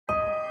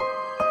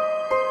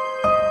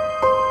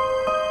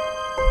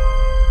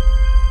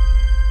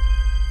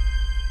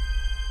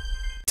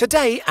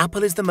Today,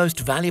 Apple is the most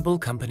valuable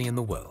company in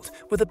the world,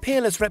 with a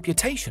peerless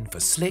reputation for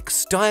slick,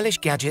 stylish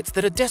gadgets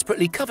that are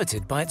desperately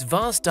coveted by its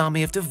vast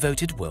army of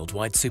devoted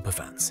worldwide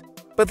superfans.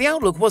 But the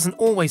outlook wasn't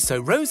always so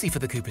rosy for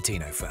the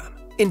Cupertino firm.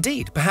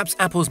 Indeed, perhaps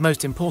Apple's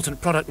most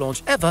important product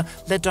launch ever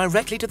led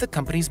directly to the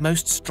company's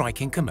most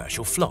striking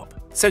commercial flop.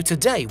 So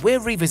today, we're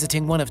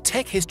revisiting one of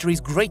tech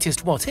history's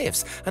greatest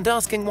what-ifs and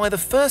asking why the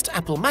first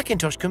Apple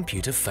Macintosh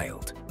computer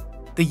failed.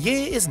 The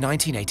year is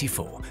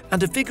 1984,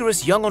 and a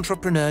vigorous young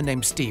entrepreneur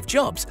named Steve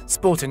Jobs,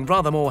 sporting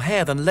rather more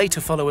hair than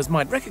later followers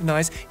might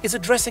recognize, is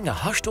addressing a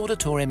hushed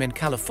auditorium in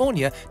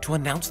California to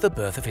announce the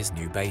birth of his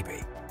new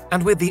baby.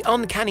 And with the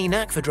uncanny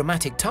knack for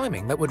dramatic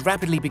timing that would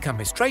rapidly become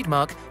his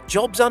trademark,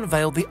 Jobs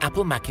unveiled the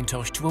Apple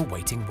Macintosh to a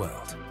waiting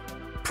world.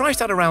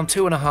 Priced at around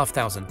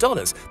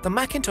 $2,500, the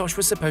Macintosh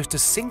was supposed to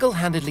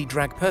single-handedly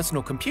drag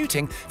personal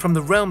computing from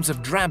the realms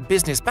of drab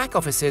business back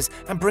offices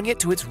and bring it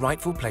to its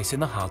rightful place in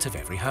the heart of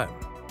every home.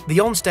 The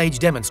onstage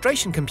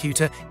demonstration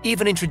computer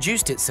even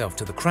introduced itself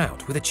to the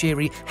crowd with a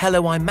cheery,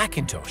 "Hello, I'm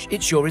Macintosh,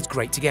 it sure is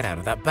great to get out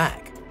of that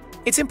bag."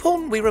 It's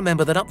important we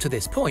remember that up to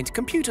this point,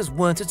 computers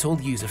weren't at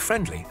all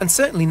user-friendly and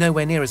certainly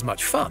nowhere near as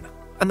much fun.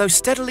 And though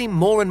steadily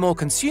more and more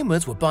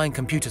consumers were buying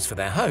computers for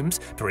their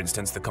homes, for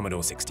instance the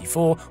Commodore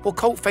 64 or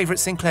cult favorite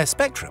Sinclair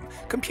Spectrum,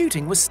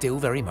 computing was still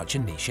very much a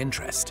niche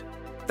interest.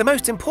 The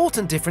most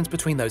important difference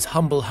between those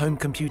humble home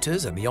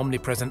computers and the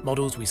omnipresent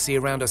models we see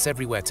around us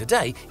everywhere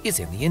today is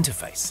in the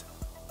interface.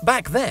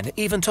 Back then,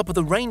 even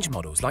top-of-the-range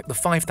models like the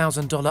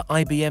 $5,000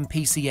 IBM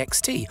PC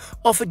XT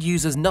offered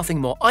users nothing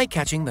more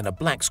eye-catching than a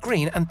black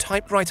screen and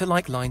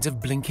typewriter-like lines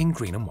of blinking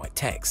green and white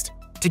text.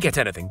 To get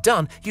anything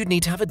done, you'd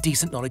need to have a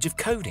decent knowledge of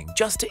coding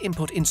just to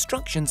input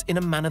instructions in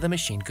a manner the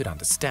machine could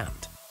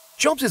understand.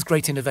 Jobs'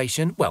 great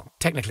innovation, well,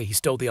 technically he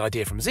stole the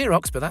idea from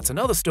Xerox, but that's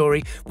another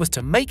story, was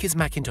to make his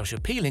Macintosh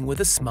appealing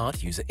with a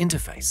smart user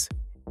interface.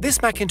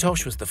 This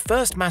Macintosh was the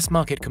first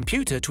mass-market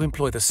computer to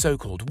employ the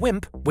so-called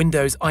WIMP,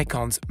 Windows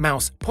Icons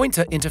Mouse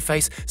Pointer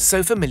interface,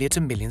 so familiar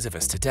to millions of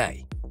us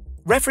today.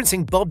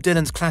 Referencing Bob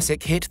Dylan's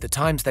classic hit, The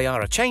Times They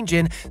Are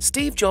A-Changin',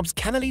 Steve Jobs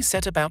cannily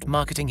set about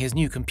marketing his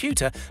new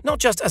computer not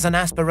just as an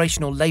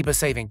aspirational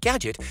labor-saving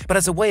gadget, but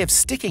as a way of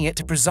sticking it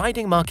to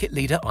presiding market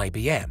leader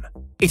IBM.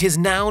 "It is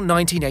now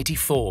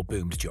 1984,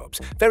 boomed Jobs,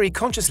 very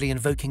consciously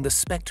invoking the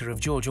spectre of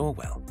George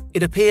Orwell.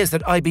 It appears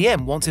that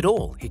IBM wants it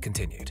all," he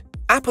continued.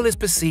 Apple is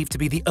perceived to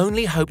be the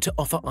only hope to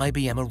offer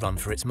IBM a run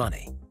for its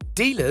money.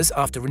 Dealers,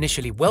 after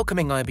initially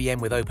welcoming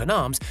IBM with open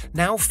arms,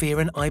 now fear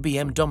an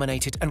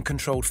IBM-dominated and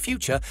controlled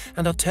future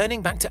and are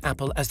turning back to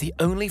Apple as the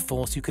only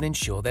force who can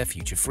ensure their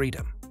future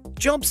freedom.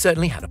 Jobs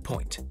certainly had a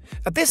point.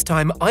 At this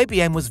time,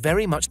 IBM was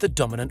very much the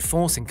dominant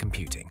force in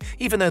computing,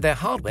 even though their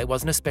hardware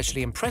wasn't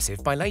especially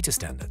impressive by later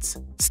standards.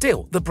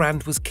 Still, the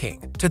brand was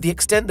king, to the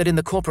extent that in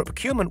the corporate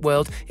procurement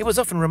world, it was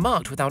often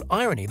remarked without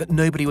irony that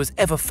nobody was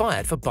ever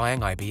fired for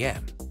buying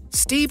IBM.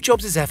 Steve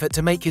Jobs' effort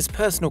to make his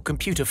personal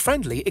computer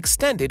friendly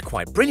extended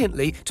quite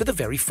brilliantly to the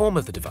very form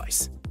of the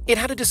device. It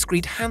had a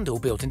discrete handle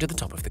built into the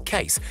top of the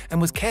case and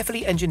was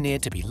carefully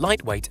engineered to be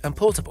lightweight and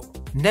portable.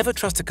 "Never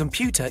trust a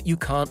computer you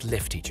can't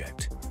lift," he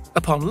joked.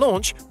 Upon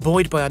launch,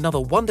 buoyed by another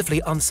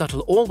wonderfully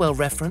unsubtle Orwell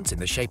reference in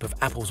the shape of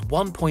Apple's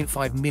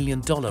 $1.5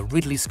 million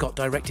Ridley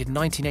Scott-directed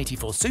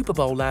 1984 Super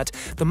Bowl ad,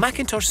 the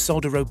Macintosh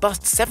sold a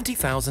robust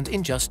 70,000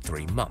 in just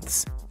 3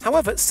 months.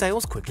 However,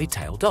 sales quickly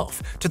tailed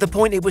off, to the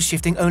point it was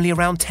shifting only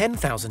around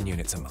 10,000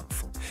 units a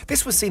month.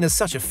 This was seen as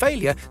such a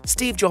failure,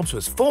 Steve Jobs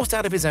was forced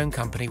out of his own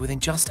company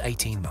within just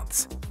 18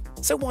 months.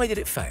 So why did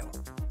it fail?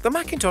 The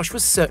Macintosh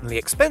was certainly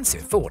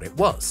expensive for what it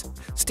was.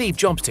 Steve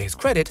Jobs, to his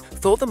credit,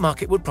 thought the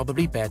market would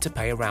probably bear to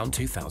pay around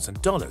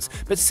 $2,000,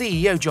 but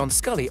CEO John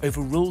Sculley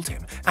overruled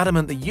him,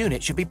 adamant the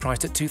unit should be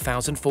priced at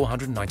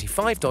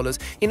 $2,495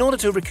 in order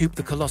to recoup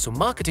the colossal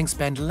marketing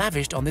spend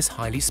lavished on this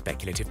highly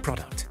speculative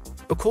product.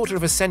 A quarter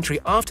of a century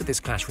after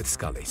this clash with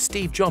Sculley,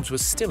 Steve Jobs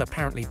was still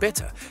apparently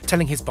bitter,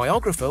 telling his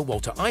biographer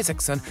Walter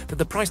Isaacson that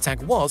the price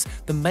tag was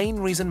the main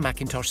reason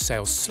Macintosh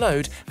sales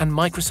slowed and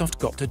Microsoft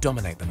got to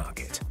dominate the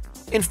market.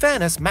 In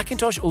fairness,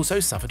 Macintosh also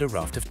suffered a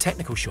raft of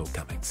technical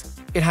shortcomings.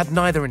 It had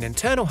neither an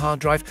internal hard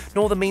drive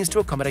nor the means to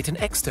accommodate an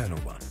external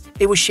one.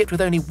 It was shipped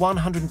with only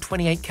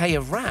 128K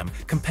of RAM,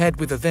 compared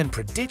with the then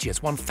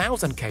prodigious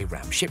 1000K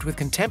RAM shipped with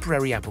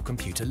contemporary Apple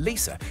computer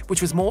Lisa,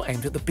 which was more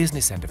aimed at the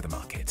business end of the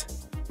market.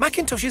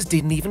 Macintoshes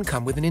didn't even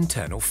come with an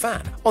internal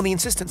fan, on the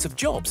insistence of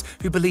Jobs,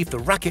 who believed the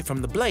racket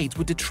from the blades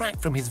would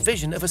detract from his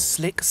vision of a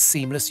slick,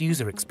 seamless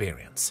user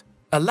experience.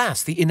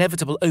 Alas, the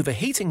inevitable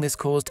overheating this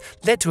caused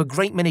led to a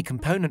great many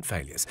component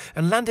failures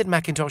and landed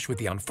Macintosh with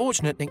the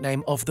unfortunate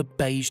nickname of the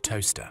beige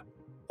toaster.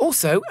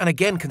 Also, and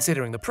again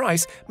considering the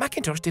price,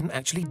 Macintosh didn't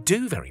actually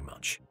do very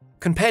much.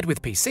 Compared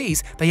with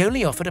PCs, they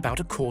only offered about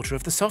a quarter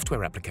of the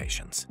software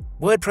applications.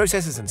 Word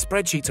processors and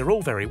spreadsheets are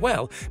all very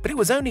well, but it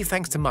was only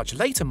thanks to much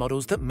later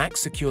models that Mac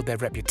secured their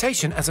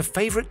reputation as a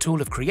favorite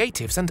tool of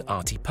creatives and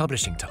arty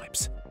publishing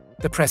types.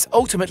 The press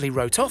ultimately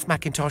wrote off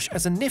Macintosh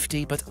as a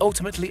nifty but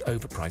ultimately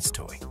overpriced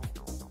toy.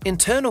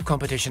 Internal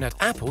competition at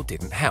Apple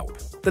didn't help.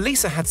 The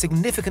Lisa had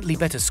significantly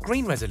better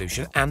screen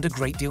resolution and a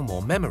great deal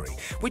more memory,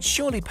 which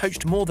surely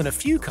poached more than a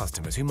few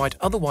customers who might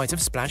otherwise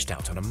have splashed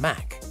out on a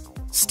Mac.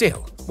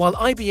 Still, while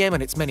IBM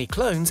and its many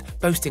clones,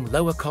 boasting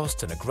lower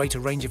costs and a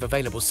greater range of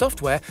available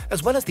software,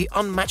 as well as the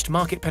unmatched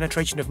market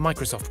penetration of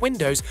Microsoft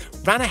Windows,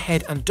 ran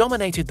ahead and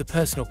dominated the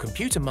personal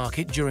computer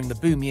market during the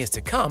boom years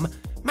to come,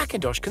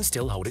 Macintosh can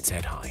still hold its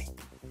head high.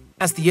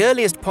 As the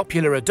earliest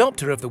popular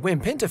adopter of the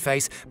WIMP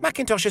interface,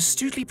 Macintosh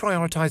astutely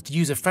prioritized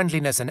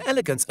user-friendliness and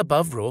elegance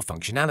above raw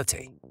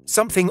functionality,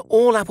 something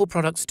all Apple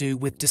products do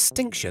with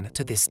distinction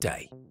to this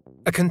day.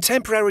 A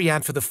contemporary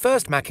ad for the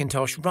first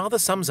Macintosh rather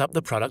sums up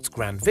the product's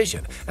grand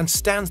vision and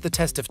stands the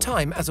test of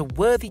time as a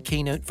worthy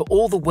keynote for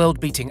all the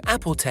world-beating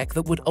Apple tech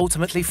that would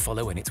ultimately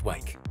follow in its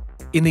wake.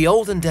 In the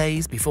olden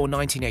days, before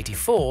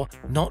 1984,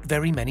 not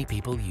very many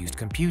people used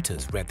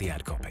computers, read the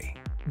ad copy.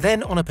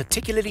 Then, on a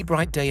particularly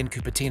bright day in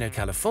Cupertino,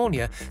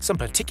 California, some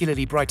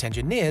particularly bright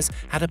engineers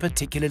had a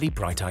particularly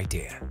bright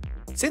idea.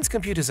 Since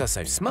computers are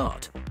so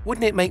smart,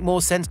 wouldn't it make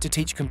more sense to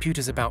teach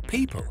computers about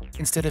people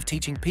instead of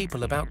teaching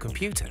people about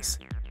computers?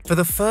 For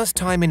the first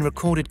time in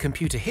recorded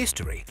computer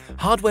history,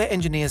 hardware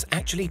engineers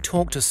actually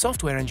talked to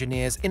software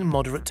engineers in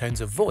moderate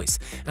tones of voice,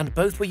 and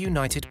both were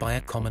united by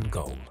a common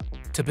goal: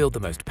 to build the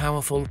most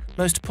powerful,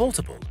 most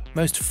portable,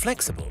 most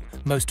flexible,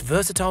 most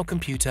versatile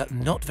computer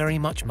not very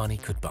much money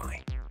could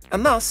buy.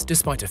 And thus,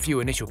 despite a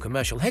few initial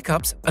commercial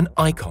hiccups, an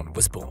icon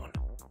was born.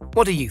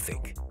 What do you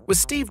think?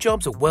 Was Steve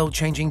Jobs a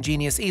world-changing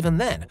genius even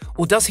then,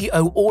 or does he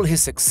owe all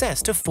his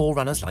success to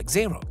forerunners like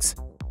Xerox?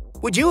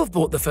 Would you have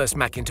bought the first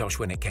Macintosh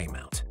when it came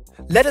out?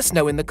 Let us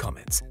know in the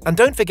comments, and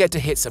don't forget to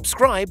hit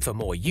subscribe for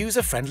more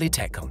user-friendly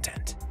tech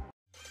content.